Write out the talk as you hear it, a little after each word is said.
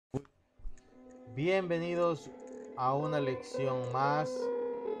Bienvenidos a una lección más.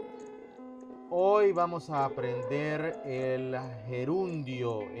 Hoy vamos a aprender el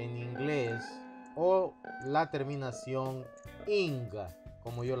gerundio en inglés o la terminación ing,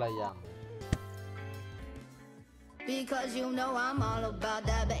 como yo la llamo. Because you know I'm all about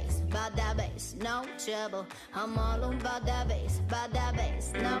that bass, no trouble. I'm all about that bass,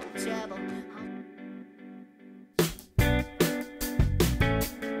 no trouble.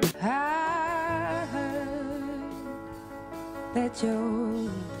 I heard that you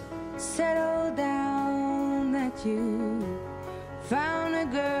settled down, that you found a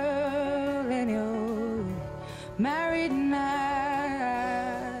girl and you're married now.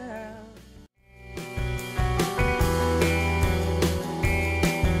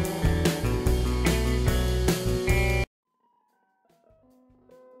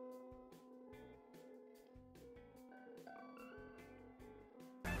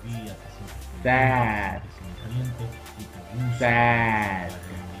 Sad, sad,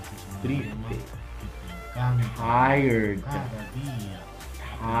 triste, tired,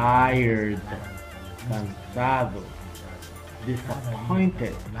 tired, cansado,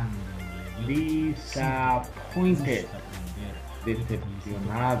 disappointed, disappointed,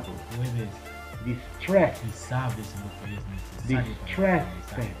 decepcionado, distressed, distressed,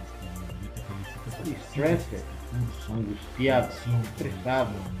 distressed, angustiado,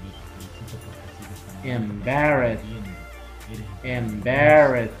 estresado, embarrassed,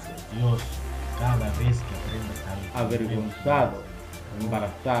 embarrassed, avergonzado,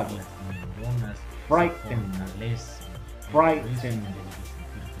 embarazado, frightened, frightened,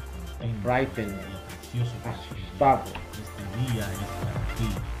 frightened, asustado,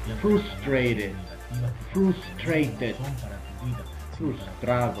 frustrated, frustrated,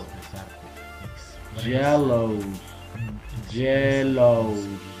 frustrado, jealous, jealous,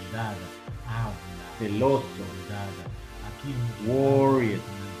 celoso, worried,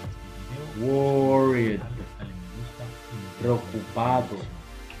 worried, preocupado.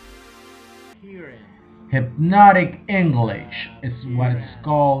 Hypnotic English is what it's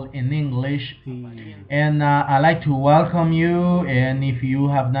called in English, and I'd like to welcome you. And if you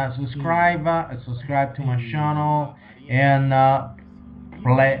have not subscribed, subscribe to my channel and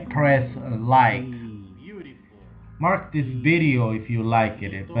press like. Mark this video if you like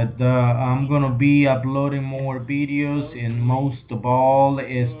it, but I'm gonna be uploading more videos, and most of all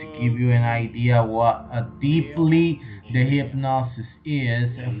is to give you an idea what deeply the hypnosis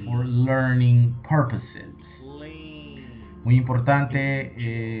is for learning purposes. Muy importante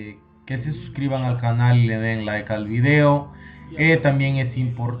que se suscriban al canal y le den like al video. También es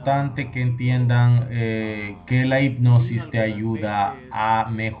importante que entiendan que la hipnosis te ayuda a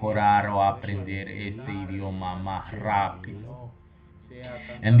mejorar o a aprender este idioma más rápido.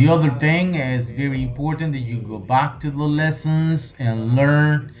 And the other thing is very important that you go back to the lessons and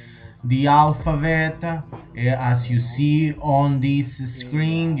learn the alphabet. As you see on this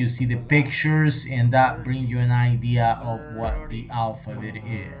screen, you see the pictures, and that brings you an idea of what the alphabet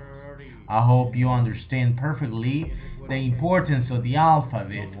is. I hope you understand perfectly the importance of the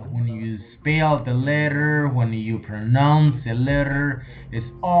alphabet. When you spell the letter, when you pronounce a letter, it's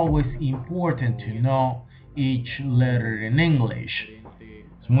always important to know each letter in English.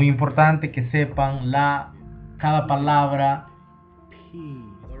 Es muy importante que sepan cada palabra,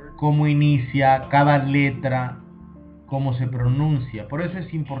 cómo inicia, cada letra, cómo se pronuncia. Por eso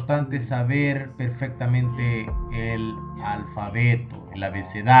es importante saber perfectamente el alfabeto, el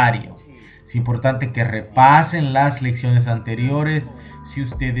abecedario. Es importante que repasen las lecciones anteriores si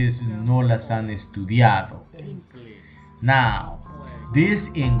ustedes no las han estudiado. Now, this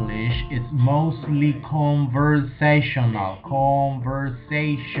English is mostly conversational.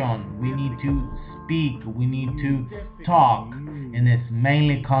 Conversation. We need to speak, we need to talk, and it's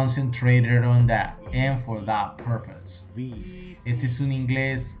mainly concentrated on that and for that purpose. Este es un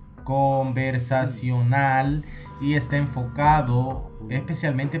inglés conversacional y está enfocado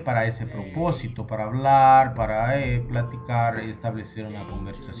especialmente para ese propósito, para hablar, para platicar, establecer una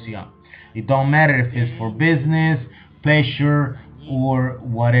conversación. It don't matter if it's for business, pleasure, or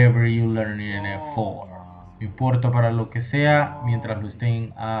whatever you learn it for. No importa para lo que sea, mientras lo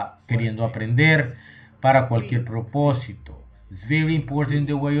estén queriendo aprender, para cualquier propósito. It's very important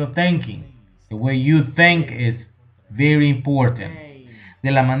the way of thinking. The way you think is very important. De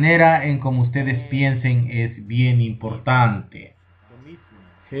la manera en como ustedes piensen es bien importante.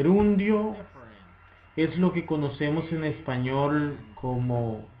 Gerundio es lo que conocemos en español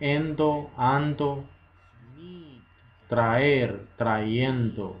como endo, ando, traer,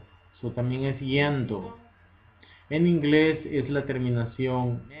 trayendo. Eso también es yendo. En inglés es la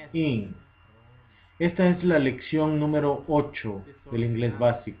terminación in. Esta es la lección número 8 del inglés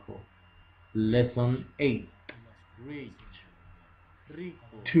básico. Lesson 8.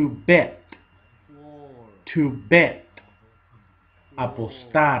 To bet. To bet.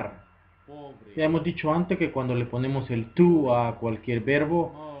 Apostar. Ya hemos dicho antes que cuando le ponemos el to a cualquier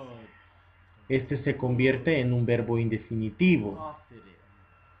verbo, este se convierte en un verbo indefinitivo.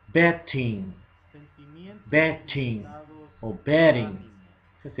 Betting. Betting. O betting.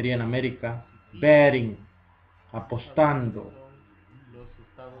 Ese sería en América. Betting. Apostando.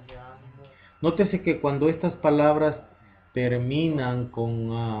 Nótese que cuando estas palabras terminan con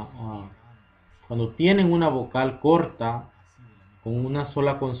cuando tienen una vocal corta con una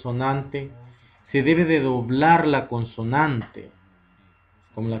sola consonante, se debe de doblar la consonante,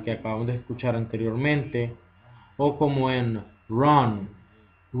 como la que acabamos de escuchar anteriormente, o como en run,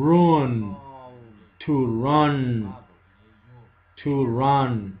 run, to run, to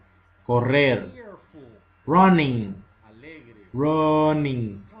run, correr, running,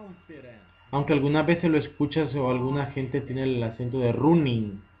 running. Aunque algunas veces lo escuchas o alguna gente tiene el acento de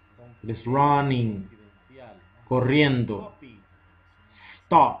running, es running, corriendo.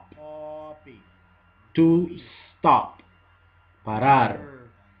 Stop, to stop, parar.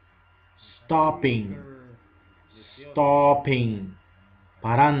 Stopping, stopping,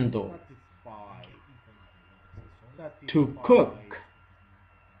 parando. To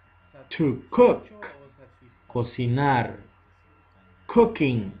cook, cocinar.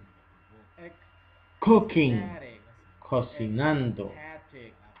 Cooking, cooking, cocinando.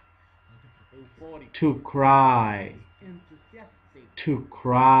 To cry,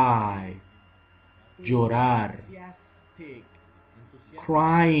 llorar.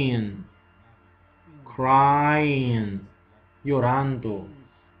 Crying, llorando.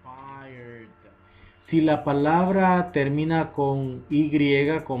 Si la palabra termina con Y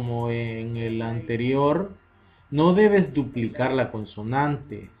como en el anterior, no debes duplicar la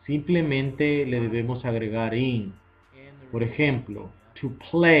consonante, simplemente le debemos agregar in. Por ejemplo, to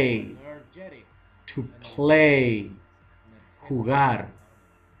play, jugar.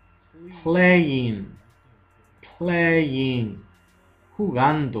 Playing,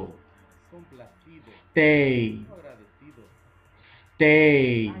 jugando. Stay,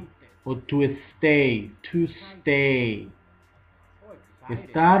 o to stay,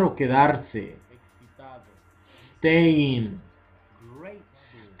 estar o quedarse. Staying,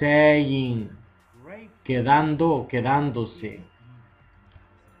 quedando o quedándose.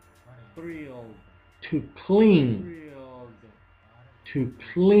 To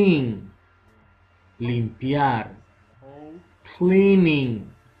clean, limpiar.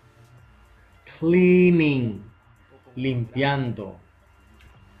 Cleaning, limpiando.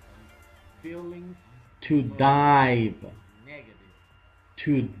 To dive,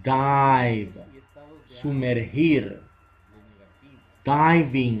 sumergir.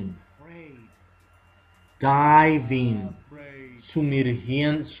 Diving,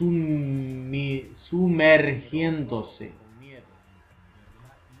 sumergiéndose.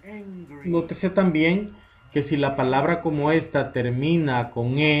 Nótese también que si la palabra como esta termina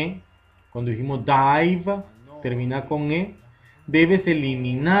con E, cuando dijimos dive, termina con E, debes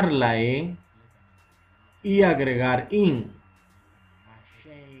eliminar la E y agregar in.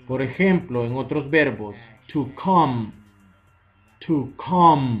 Por ejemplo, en otros verbos, to come,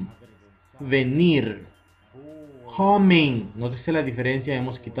 venir. Coming, nótese la diferencia,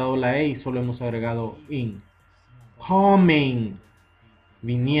 hemos quitado la E y solo hemos agregado in. Coming,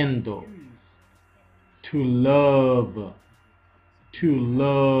 viniendo. To love,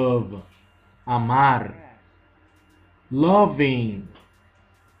 amar. Loving,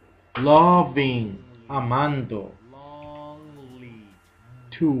 amando.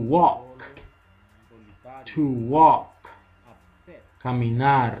 To walk,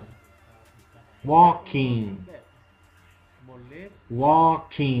 caminar.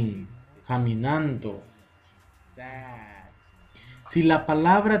 Walking, caminando. Si la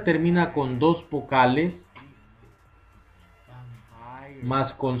palabra termina con dos vocales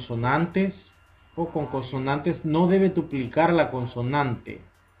más consonantes o con consonantes, no debe duplicar la consonante.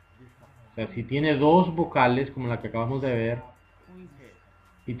 O sea, si tiene dos vocales como la que acabamos de ver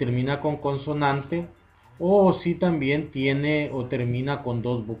y termina con consonante, o si también tiene o termina con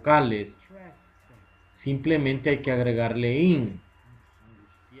dos vocales, simplemente hay que agregarle in.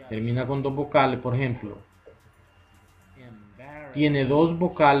 Termina con dos vocales, por ejemplo. Tiene dos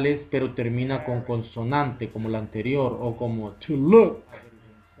vocales, pero termina con consonante, como la anterior, o como to look,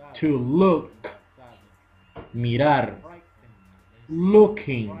 mirar.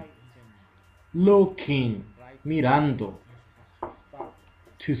 Looking, mirando.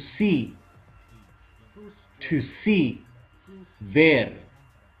 To see, To see, ver.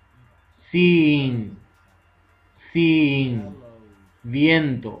 Seeing, seeing,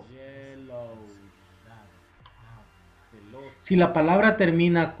 viendo. Si la palabra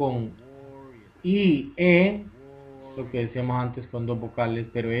termina con I, E, lo que decíamos antes con dos vocales,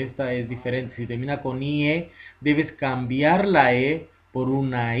 pero esta es diferente. Si termina con IE, debes cambiar la E por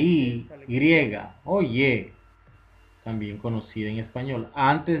una I, Y o Y, también conocida en español,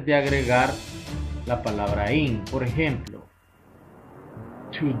 antes de agregar la palabra in. Por ejemplo,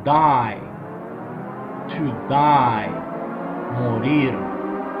 to die, morir,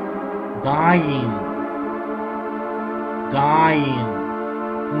 dying,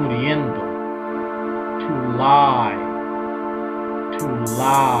 muriendo. To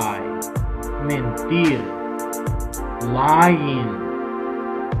lie, mentir.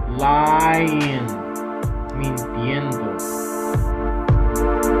 Lying, mintiendo.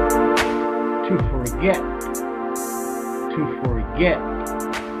 To forget,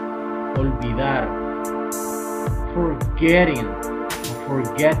 olvidar. Forgetting,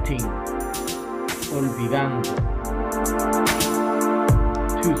 olvidando.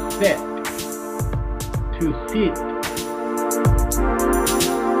 To sit,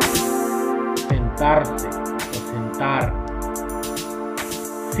 sentarse o sentar.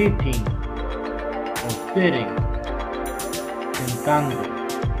 Sitting o sitting, sentando.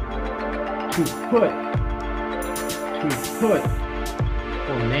 To put,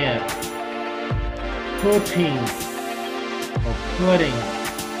 poner. Putting o putting,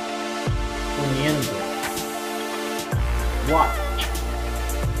 poniendo. Watch,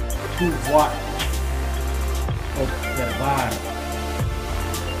 to watch, observar.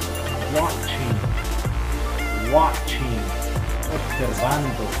 Watching,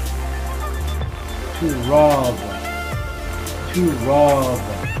 observando. To rob,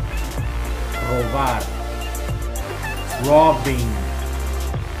 robar. Robbing,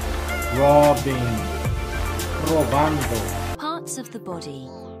 robando. Parts of the body.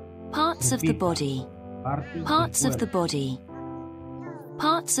 Parts of the body. Parts of the body.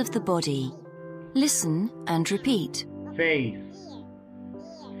 Parts of the body. Listen and repeat. Face,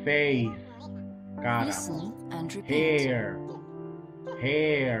 cara. Listen and repeat.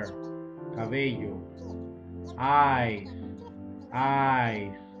 Hair, cabello. Eyes,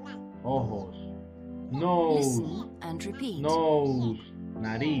 ojos. Nose, Listen and repeat.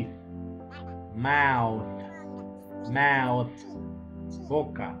 nariz. Mouth,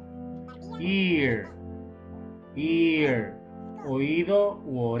 boca. Ear, oído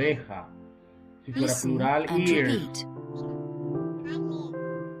u oreja. Si fuera Listen plural, and ears. repeat.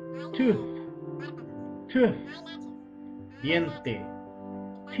 Tooth, diente.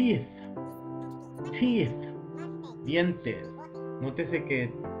 Teeth, dientes. Nótese que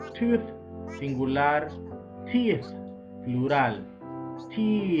tooth, singular, teeth, plural.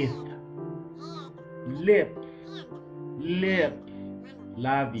 Teeth. Lips,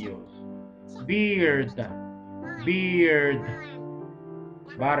 labios. Beard,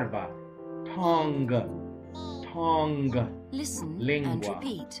 barba. Tongue, Listen and lengua.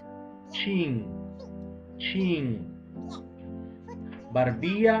 repeat. Chin,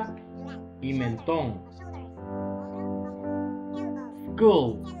 barbilla y mentón.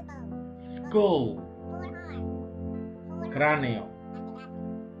 Skull, cráneo.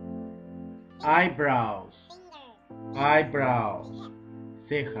 Eyebrows,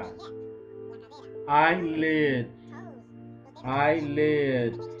 cejas. Eyelids,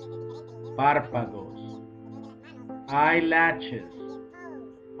 párpados. Eyelashes,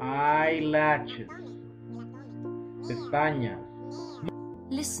 pestañas.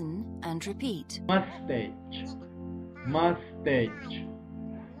 Listen and repeat. Mustache,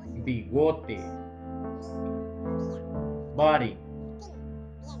 bigote. Body,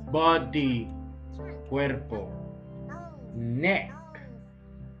 cuerpo. Neck,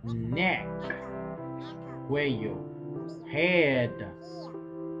 cuello. Head,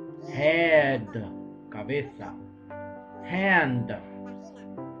 cabeza. Hand,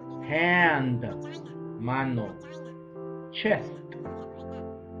 mano. Chest,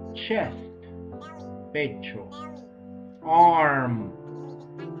 pecho. Arm,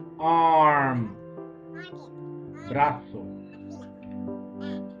 brazo.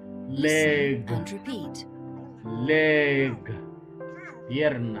 Leg, Listen and repeat.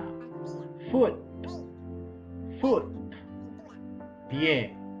 pierna. Foot,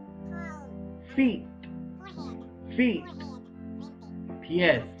 pie. Feet,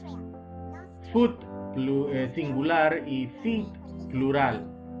 pies. Foot, singular, y feet, plural.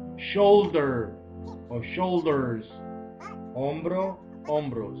 Shoulder o shoulders,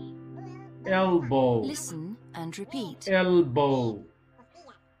 hombros. Elbow, Listen and repeat. Elbow,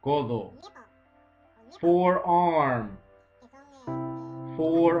 codo. Forearm,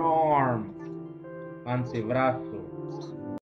 forearm, antebrazo.